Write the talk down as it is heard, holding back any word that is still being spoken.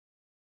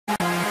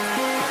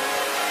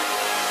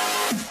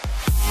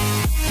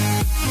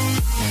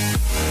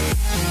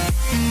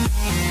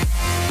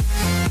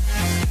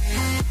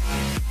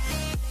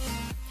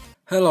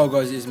Hello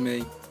guys, it's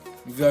me,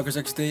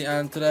 Virgo60,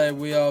 and today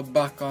we are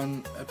back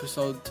on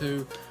episode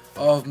 2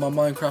 of my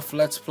Minecraft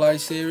Let's Play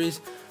series.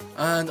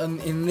 And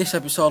in this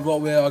episode,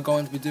 what we are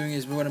going to be doing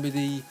is we're going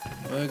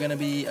to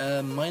be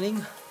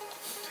mining.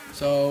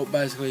 So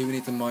basically, we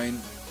need to mine.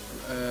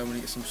 We need to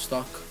get some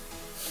stock.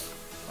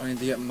 I need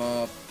to get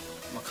my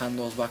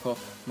candles back up.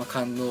 My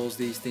candles,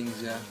 these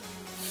things, yeah,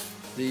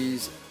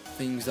 these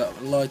things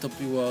that light up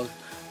your world.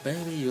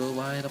 Baby, you'll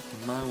light up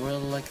my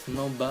world like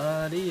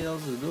nobody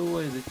else. The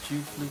way that you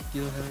flick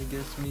your hair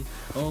gets me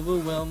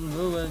overwhelmed.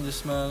 The way you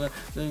smile at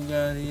the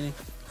guy,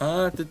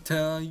 hard to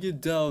tell, you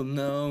don't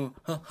know.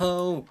 Ho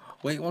ho.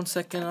 Wait 1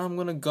 second, I'm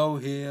gonna go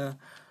here.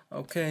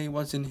 Okay,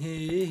 what's in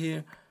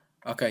here?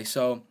 Okay,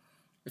 so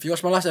if you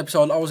watched my last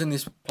episode, I was in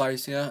this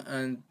place here,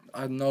 and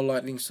I had no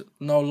lighting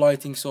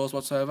source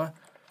whatsoever.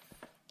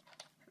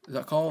 Is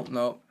that coal?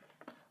 No.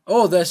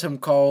 Oh, there's some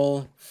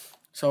coal.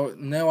 So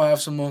now I have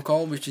some more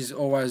coal, which is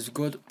always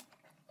good.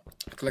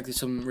 Collected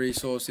some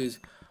resources.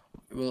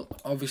 We'll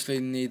obviously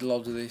need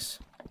loads of this.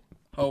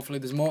 Hopefully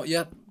there's more.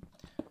 Yep.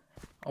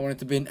 I want it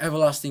to be an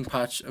everlasting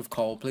patch of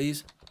coal,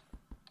 please.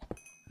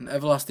 An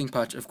everlasting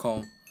patch of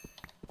coal.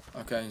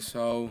 Okay,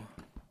 so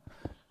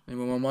let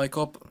me move my mic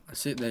up.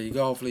 That's it. There you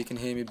go. Hopefully you can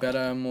hear me better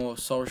and more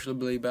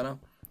sociably better.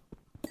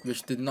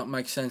 Which did not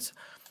make sense.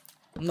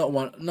 No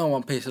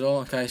one piece at all.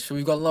 Okay, so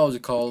we've got loads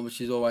of coal, which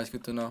is always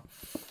good to know.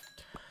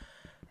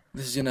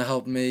 This is gonna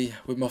help me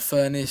with my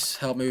furnace,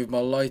 help me with my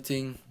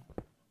lighting,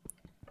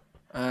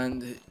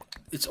 and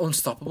it's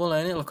unstoppable,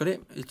 ain't it? Look at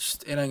it.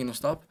 It ain't gonna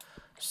stop.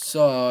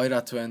 So it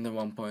had to end at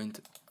one point.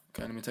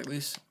 Okay, let me take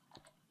this.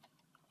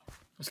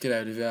 Let's get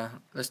out of here.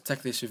 Let's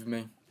take this with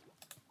me.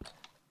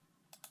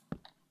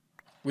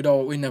 We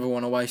never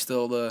want to waste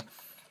all the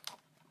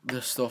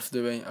stuff,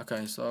 do we?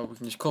 Okay, so we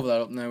can just cover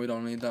that up now. We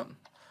don't need that.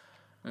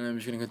 And then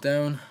we're just gonna go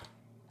down.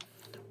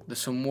 There's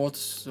some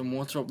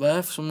water up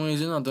there for some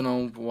reason. I don't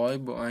know why,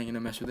 but I ain't gonna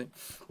mess with it.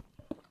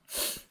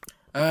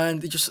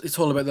 And it's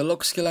all about the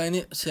luck skill, ain't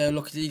it? See how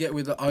lucky you get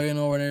with the iron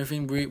ore and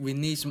everything. We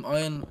need some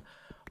iron.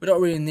 We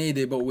don't really need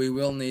it, but we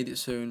will need it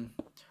soon.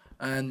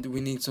 And we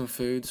need some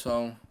food,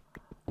 so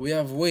we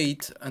have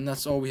wheat, and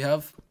that's all we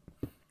have.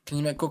 Can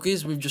you make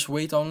cookies with just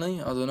wheat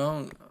only? I don't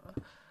know.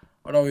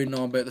 I don't really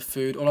know about the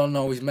food. All I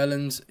know is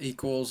melons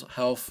equals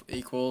health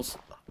equals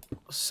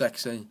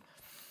sexy.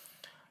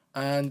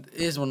 And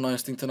here's one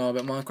nice thing to know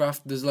about Minecraft.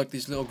 There's like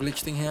this little glitch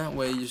thing here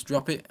where you just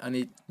drop it and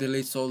it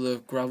deletes all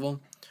the gravel,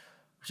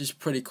 which is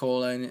pretty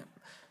cool, ain't it?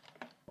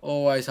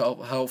 Always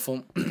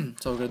helpful.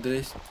 So we're gonna do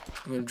this.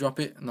 We're gonna drop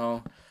it.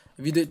 No,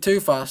 if you do it too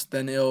fast,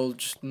 then it'll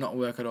just not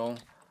work at all.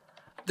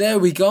 There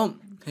we go.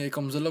 Here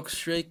comes the luck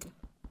streak.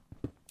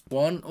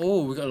 1.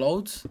 Oh, we got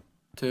loads.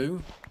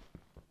 2.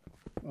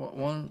 What?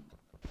 1.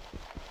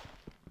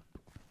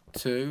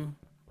 2.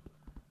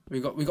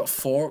 We got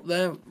 4 up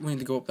there. We need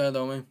to go up there,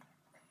 don't we?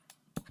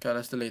 Okay,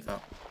 let's delete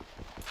that.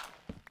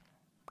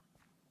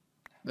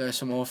 There's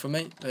some more for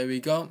me. There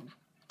we go.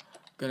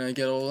 Gonna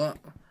get all that.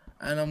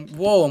 And I'm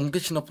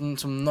glitching up on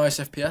some nice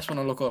FPS when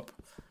I look up.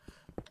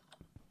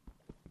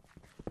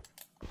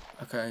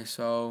 Okay,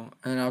 so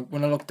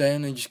when I look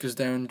down, it just goes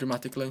down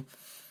dramatically.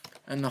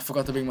 And I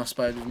forgot to bring my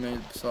spade with me,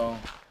 so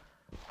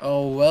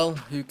oh well,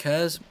 who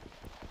cares?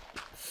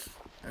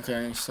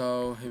 Okay,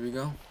 so here we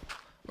go.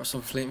 Got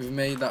some flint with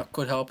me that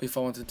could help if I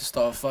wanted to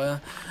start a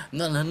fire.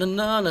 No, I'm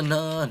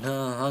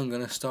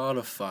gonna start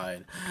a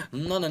fight.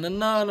 No,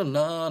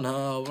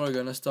 we're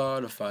gonna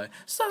start a fight.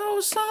 So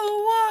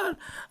what?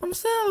 I'm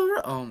still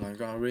right. Oh my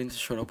god, I really need to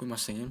shut up with my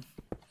singing.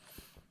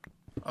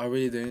 I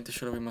really do need to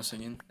shut up with my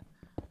singing.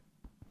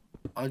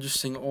 I just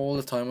sing all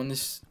the time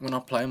when I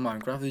play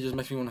Minecraft. It just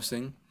makes me want to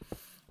sing.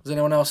 Does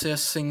anyone else here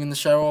sing in the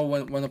shower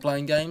when they're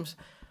playing games?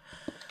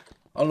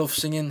 I love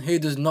singing. Who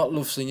does not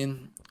love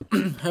singing?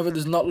 Whoever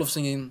does not love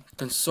singing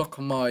can suck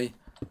my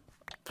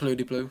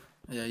plooty-ploo.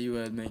 Yeah, you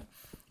heard me.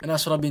 And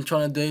that's what I've been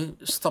trying to do.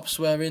 Stop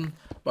swearing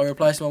by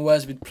replacing my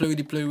words with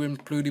plooty-ploo and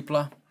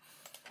plooty-plah.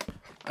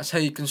 That's how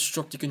you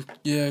construct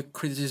your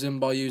criticism,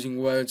 by using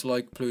words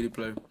like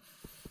plooty-ploo.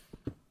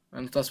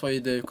 And that's what you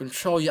do.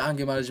 Control your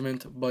anger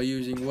management by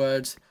using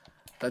words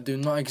that do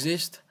not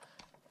exist,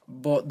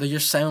 but they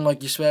just sound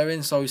like you're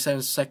swearing, so it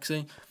sounds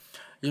sexy.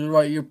 You're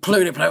right, you're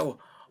plooty-ploo.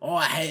 Oh,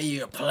 I hate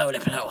you,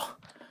 plooty-ploo.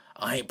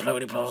 I hate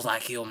plooty-ploos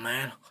like you,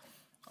 man.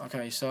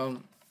 Okay,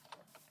 so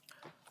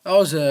that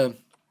was a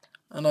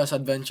nice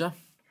adventure.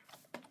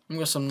 We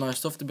got some nice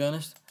stuff, to be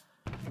honest.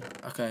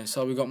 Okay,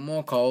 so we got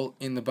more coal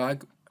in the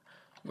bag.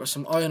 We got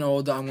some iron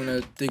ore that I'm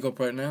gonna dig up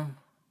right now.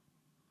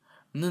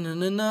 No,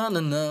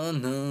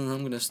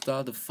 I'm gonna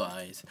start a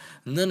fight.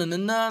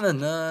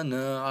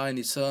 No, I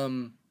need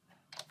some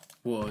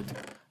wood.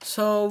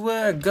 So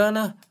we're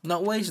gonna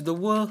not waste the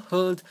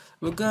wood.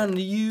 We're gonna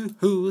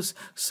use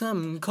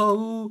some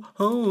coal,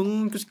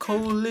 cause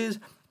coal is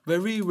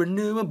very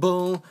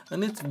renewable,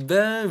 and it's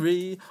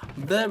very,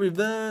 very,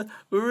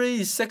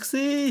 very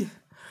sexy.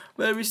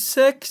 Very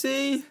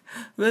sexy,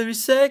 very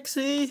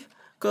sexy,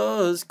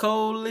 cause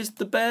coal is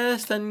the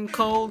best, and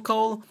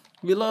coal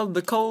We love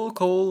the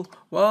coal.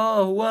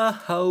 Wow,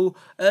 wow.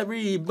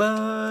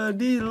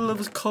 Everybody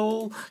loves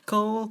coal.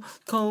 Wop,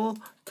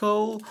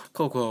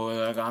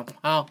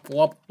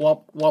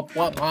 wop, wop, wop,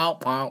 wow,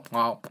 wow,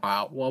 wow,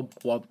 wow, wop,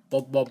 wop,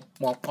 wop, wop,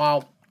 wop,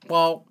 wow,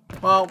 wow,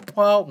 wow,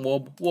 wow,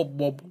 wop, wop,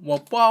 wop,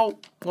 wop,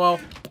 wow,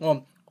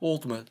 wow,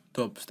 Ultimate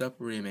Dubstep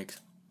Remix.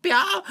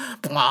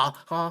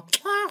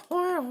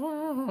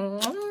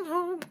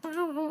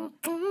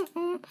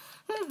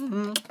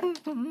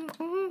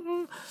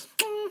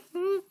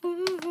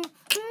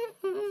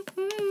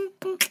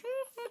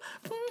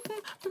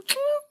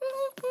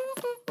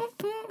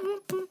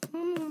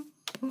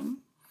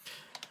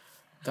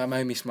 That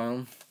made me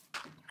smile.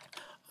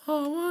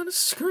 I wanna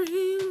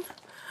scream,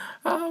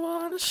 I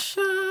wanna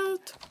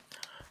shout,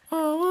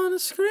 I wanna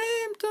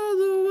scream till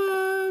the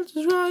words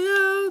dry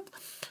out.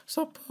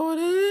 So put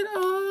in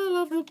all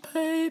of the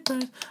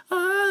papers,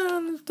 I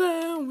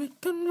understand we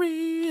can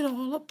read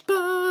all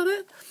about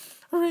it.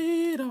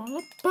 Read all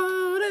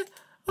about it.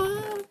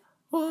 Oh,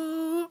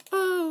 oh,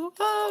 oh,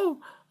 oh,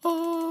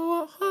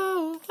 oh, oh,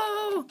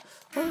 oh,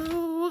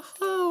 oh,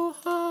 oh,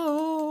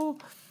 oh.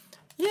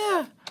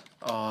 Yeah.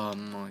 Oh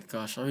my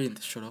gosh, I really need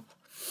to shut up.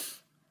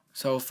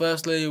 So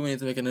firstly, we need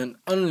to make an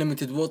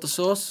unlimited water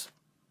source.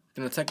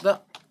 Gonna take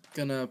that.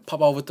 Gonna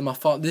pop over to my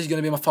farm. This is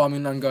gonna be my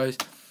farming land, guys.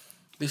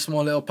 This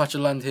small little patch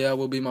of land here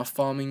will be my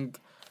farming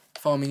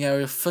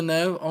area for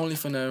now, only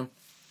for now.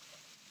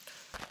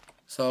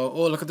 So,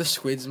 oh, look at the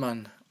squids,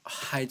 man. I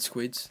hate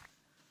squids.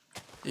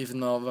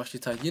 Even though I've actually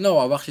tasted, you know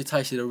what, I've actually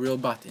tasted a real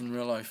bat in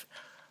real life.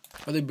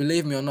 Whether you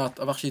believe me or not,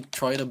 I've actually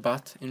tried a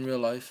bat in real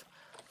life.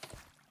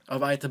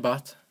 I've ate a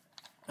bat.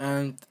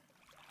 And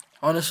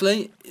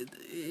honestly,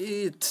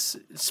 it's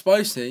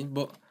spicy,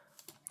 but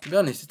to be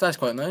honest, it tastes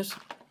quite nice. It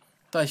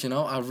tastes, you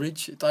know,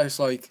 average. It tastes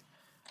like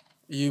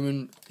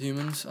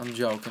humans. I'm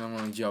joking, I'm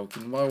only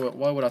joking. Why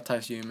would I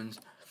taste humans?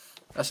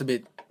 That's a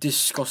bit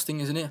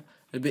disgusting, isn't it?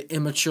 A bit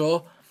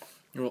immature.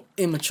 You're all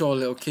immature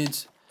little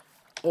kids.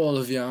 All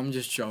of you, I'm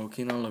just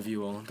joking. I love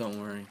you all, don't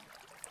worry.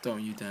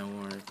 Don't you dare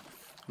worry.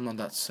 I'm not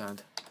that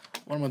sad.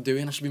 What am I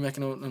doing? I should be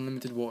making an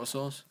unlimited water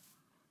source.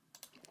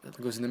 That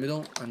goes in the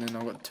middle, and then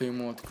I've got 2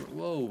 more to go.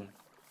 Whoa.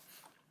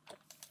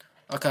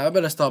 Okay, I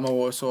better start my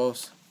water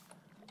source.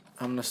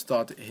 I'm gonna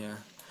start it here.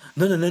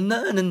 No.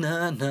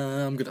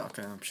 I'm gonna.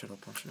 Okay, shut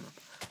up.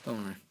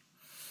 Don't worry.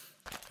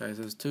 Okay,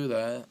 so there's 2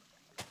 there,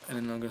 and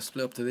then I'm gonna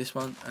split up to this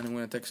one, and I'm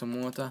gonna take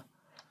some water.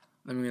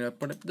 Then we're gonna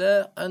put it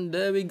there, and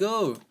there we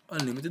go.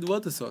 Unlimited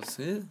water source.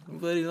 Eh?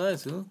 Very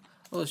nice, huh?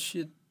 Oh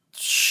shit!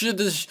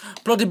 This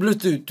bloody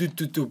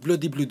Bluetooth.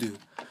 Bloody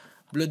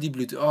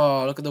Bluetooth.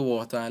 Oh, look at the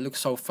water. It looks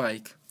so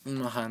fake in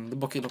my hand. The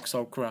bucket looks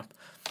so crap.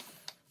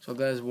 So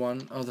there's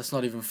one. Oh, that's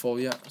not even full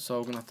yet. So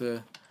I'm gonna have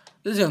to.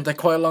 This is gonna take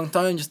quite a long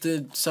time just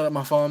to set up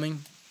my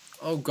farming.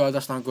 Oh god,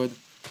 that's not good.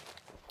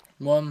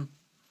 1,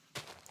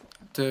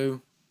 2,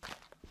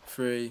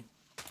 3,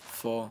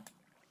 4,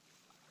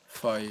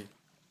 5,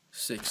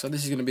 6. So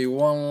this is gonna be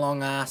one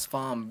long ass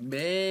farm.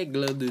 Big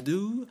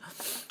do.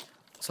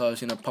 So I'm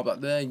just gonna pop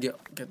that there.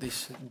 Get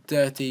this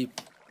dirty,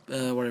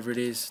 whatever it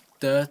is,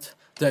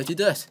 dirty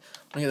dirt.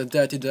 I'm gonna get the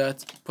dirty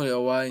dirt. Put it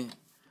away.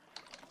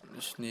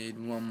 Just need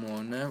 1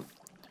 more now.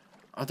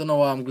 I don't know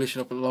why I'm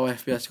glitching up at low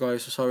FPS,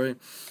 guys, so sorry.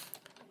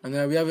 And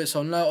there we have it.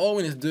 So now all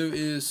we need to do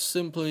is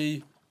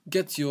simply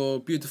get your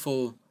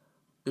beautiful,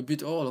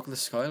 oh, look at the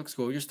sky, it looks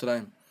gorgeous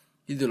today.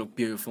 You do look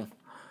beautiful.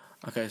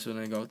 Okay, so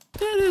then we go.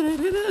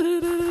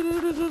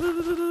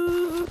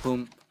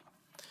 Boom.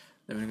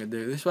 Then we're gonna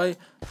do it this way.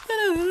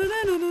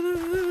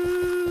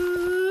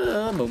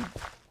 Boom.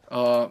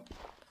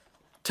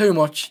 Too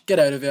much. Get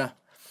out of here.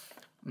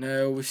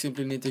 Now we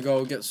simply need to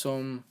go get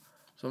some.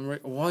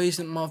 Why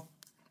isn't my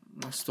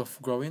stuff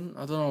growing?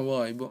 I don't know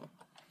why, but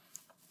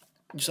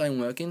it just ain't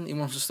working. He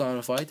wants to start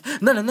a fight.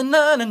 No. I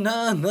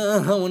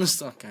want to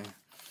start. Okay.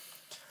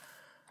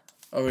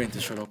 I really need to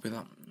shut up with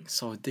that. It's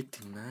so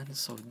addicting, man. It's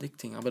so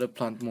addicting. I better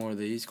plant more of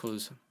these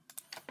because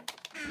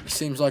it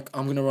seems like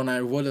I'm gonna run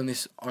out of wood on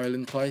this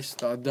island place.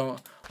 That I don't.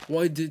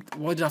 Why did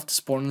I have to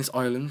spawn on this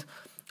island?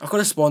 I could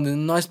have spawned in a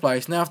nice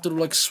place. Now I have to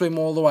like swim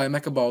all the way and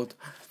make a boat.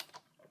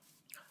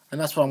 And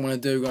that's what I'm gonna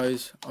do,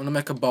 guys. I'm gonna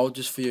make a boat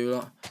just for you.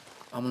 Like.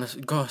 I'm gonna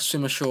go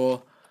swim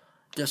ashore,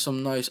 get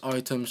some nice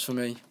items for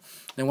me.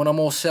 Then when I'm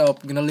all set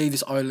up, I'm gonna leave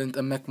this island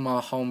and make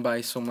my home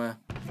base somewhere.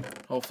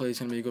 Hopefully it's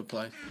gonna be a good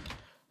place.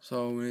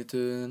 So we need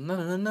to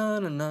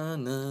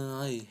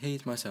I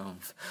hate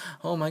myself.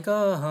 Oh my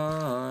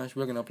gosh,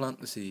 we're gonna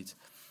plant the seeds.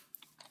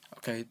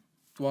 Okay,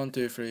 1,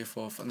 2, 3,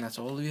 4, and that's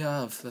all we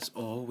have. That's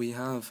all we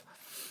have.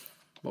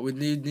 What we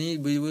need,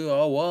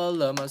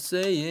 what am I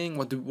saying?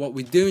 What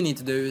we do need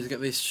to do is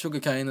get this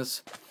sugarcane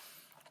that's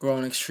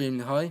grown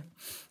extremely high.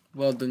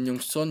 Well done, young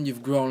son,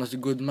 you've grown as a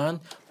good man.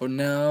 But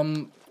now,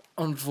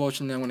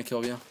 unfortunately, I'm going to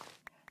kill you.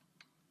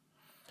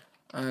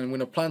 And I'm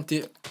going to plant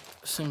it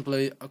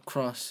simply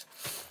across.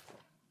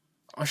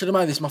 I should have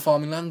made this my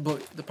farming land, but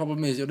the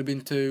problem is it would have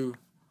been too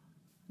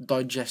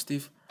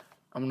digestive.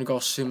 I'm going to go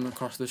swim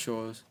across the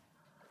shores.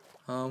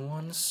 I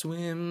want to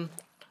swim.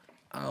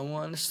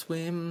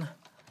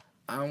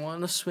 I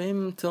wanna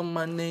swim till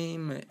my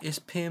name is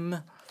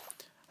Pim.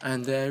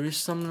 And there is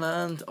some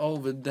land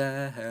over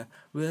there.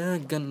 We're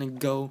gonna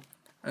go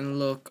and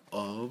look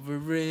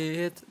over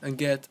it and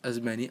get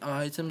as many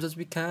items as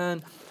we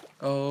can.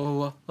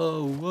 Oh,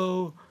 oh,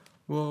 whoa,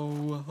 whoa,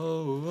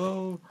 whoa,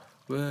 whoa.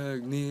 We're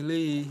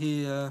nearly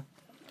here.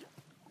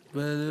 I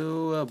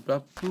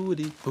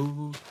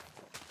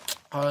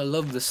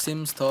love the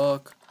Sims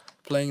talk,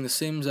 playing the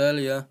Sims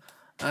earlier,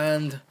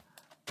 and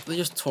they're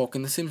just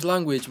talking the Sims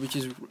language, which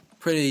is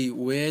pretty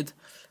weird.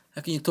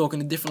 How can you talk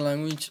in a different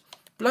language?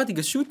 Bloody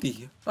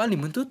gashuti,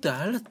 alimentuta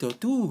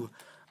halatotu.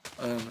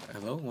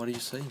 Hello, what do you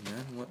say,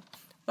 man? What?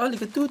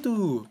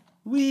 Aligatutu,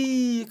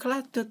 wee,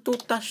 kalata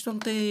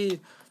totashtonte.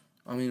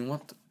 I mean,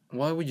 what?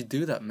 Why would you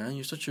do that, man?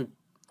 You're such a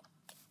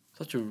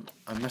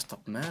messed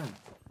up man.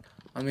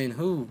 I mean,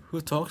 who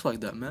talks like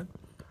that, man?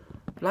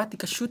 Bloody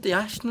gashuti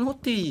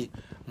ashnoti.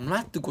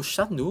 Mlatu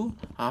goshanu,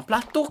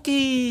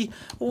 platoki,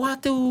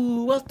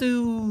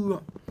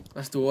 watu.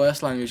 That's the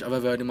worst language I've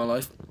ever heard in my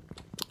life.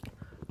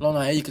 I don't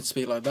know how you could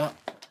speak like that.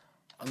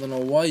 I don't know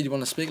why you'd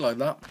want to speak like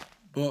that,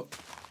 but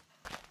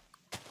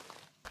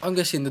I'm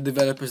guessing the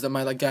developers that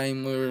made that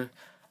game were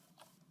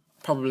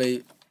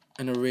probably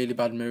in a really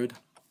bad mood,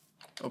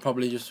 or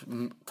probably just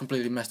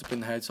completely messed up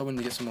in the head. So I wanted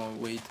to get some more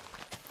weed.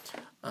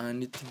 I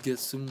need to get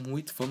some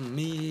wheat for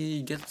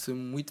me, get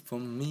some wheat for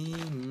me.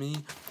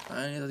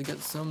 I need to get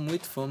some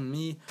wheat for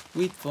me,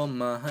 wheat for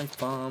my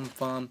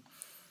farm.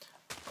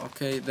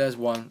 Okay, there's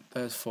one,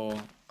 there's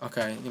four.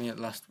 Okay, I'm gonna get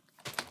the last.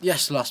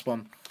 Yes, last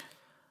one.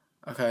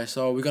 Okay,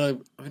 so I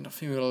think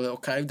we got a little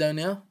cave down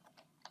here.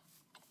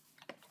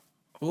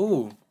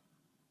 Ooh.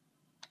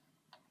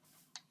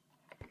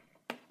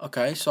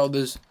 Okay, so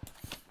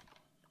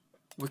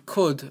we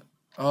could.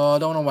 Oh, I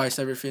don't want to waste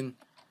everything.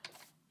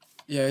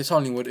 Yeah, it's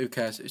only wood. Who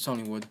cares? It's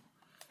only wood.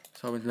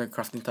 So we'll make a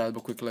crafting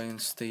table quickly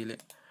and steal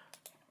it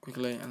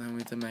quickly, and then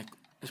we have to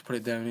just put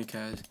it down. Who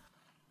cares?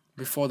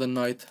 Before the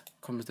night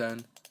comes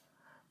down,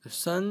 the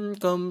sun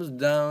comes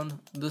down,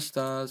 the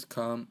stars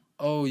come.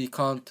 Oh, you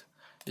can't.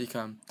 You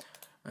can.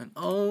 And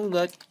all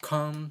that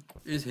come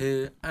is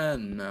here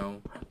and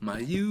now. My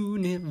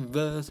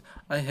universe.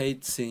 I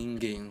hate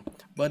singing,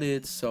 but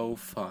it's so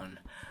fun.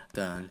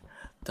 Dun,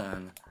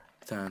 dun,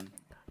 dun.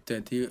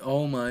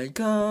 Oh my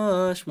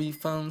gosh, we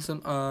found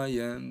some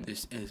iron.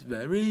 This is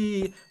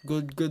very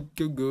good.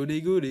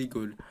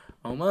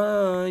 Oh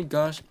my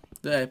gosh,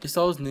 the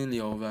episode's nearly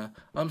over.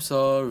 I'm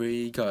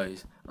sorry,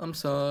 guys. I'm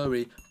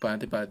sorry.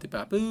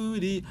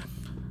 Booty.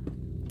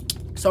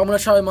 So I'm gonna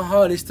try my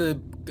hardest to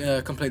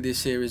complete this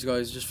series,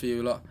 guys, just for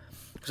you lot,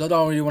 because I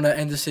don't really want to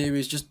end the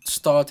series. Just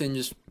start and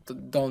just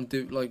don't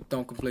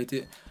complete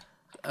it.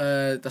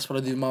 That's what I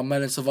did with my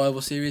Melon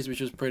Survival series,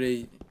 which was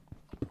pretty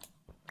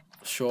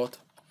short.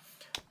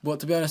 But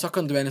to be honest, I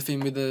couldn't do anything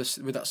with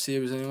that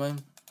series anyway.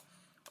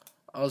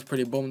 I was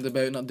pretty bummed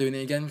about not doing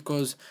it again,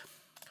 because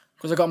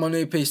I got my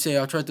new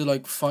PC. I tried to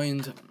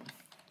find,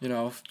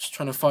 just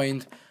trying to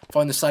find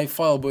the save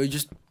file, but it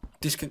just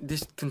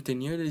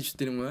discontinued. It just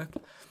didn't work.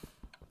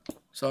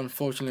 So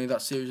unfortunately,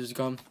 that series is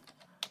gone.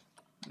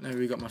 Now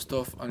we got my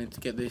stuff. I need to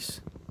get this,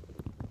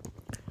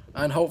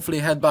 and hopefully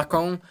head back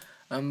home.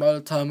 And by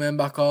the time I'm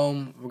back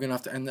home, we're gonna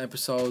have to end the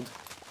episode.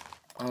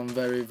 I'm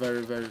very,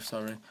 very, very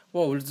sorry.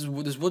 Whoa,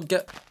 does wood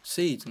get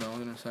seeds? No, I'm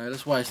gonna say.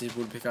 Let's waste these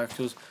wood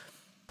pickaxes.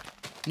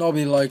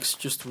 Nobody likes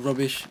just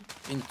rubbish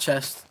in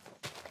chest.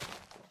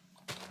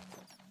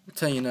 I'm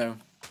telling you now.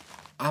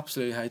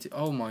 Absolutely hate it.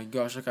 Oh my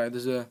gosh, okay,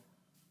 there's a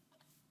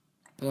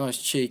nice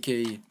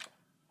cheeky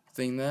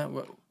thing there.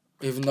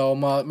 Even though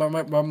my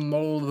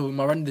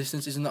run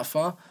distance isn't that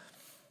far.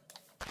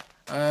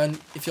 And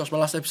if you watch my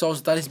last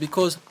episodes, that is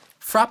because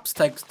Fraps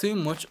takes too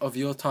much of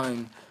your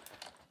time.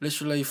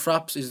 Literally,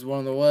 Fraps is one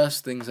of the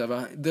worst things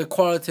ever. The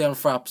quality on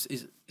Fraps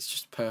is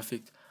just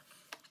perfect.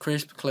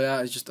 Crisp,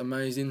 clear, is just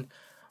amazing.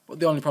 But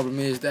the only problem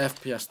is the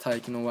FPS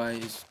taken away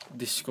is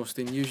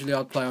disgusting. Usually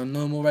I'd play on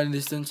normal running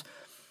distance,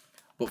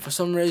 but for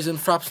some reason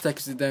Fraps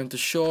takes it down to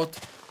short,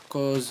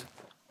 because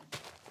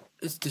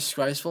it's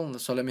disgraceful.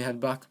 So let me head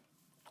back,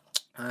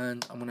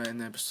 and I'm gonna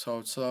end the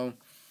episode. So,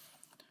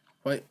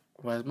 wait,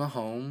 where's my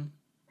home?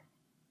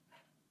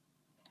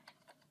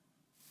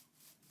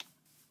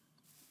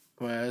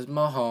 Where's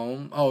my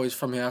home? Oh, it's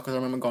from here, because I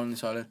remember going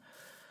this island.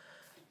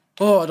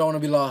 Oh, I don't want to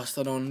be lost.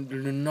 I do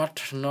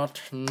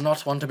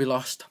not want to be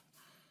lost.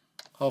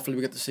 Hopefully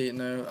we get to see it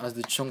now as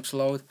the chunks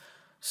load.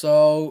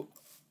 So,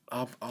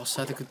 I'll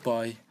say the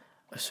goodbye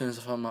as soon as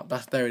I find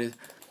that. There it is.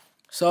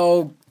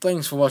 So,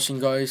 thanks for watching,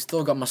 guys.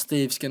 Still got my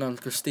Steve skin on,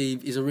 because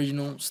Steve is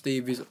original.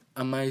 Steve is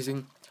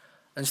amazing.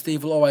 And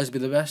Steve will always be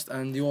the best,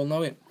 and you all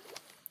know it.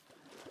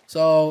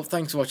 So,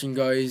 thanks for watching,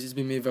 guys. It's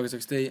been me,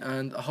 VegasXD,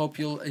 and I hope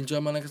you'll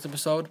enjoy my next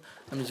episode.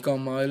 I'm just going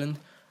on my island.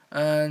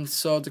 And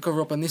so, to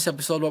cover up on this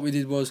episode, what we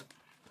did was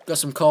got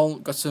some coal,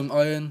 got some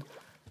iron,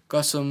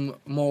 got some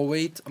more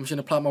wheat. I'm just going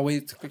to plant my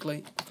wheat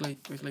quickly.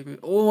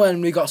 Oh,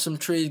 and we got some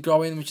trees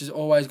growing, which is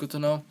always good to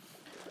know.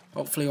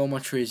 Hopefully all my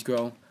trees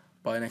grow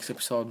by next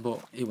episode,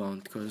 but it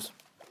won't, because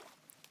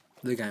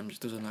the game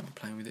just doesn't like me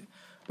playing with it.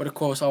 But of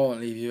course, I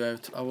won't leave you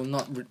out. I will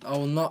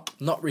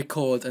not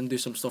record and do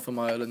some stuff on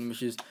my island,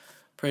 which is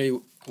pretty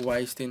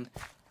wasting.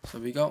 So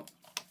we go.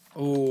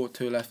 Oh,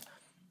 2 left.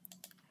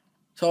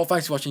 So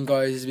thanks for watching,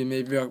 guys. This has been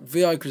me,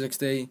 VI Chris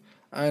XD,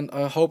 and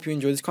I hope you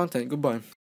enjoy this content. Goodbye.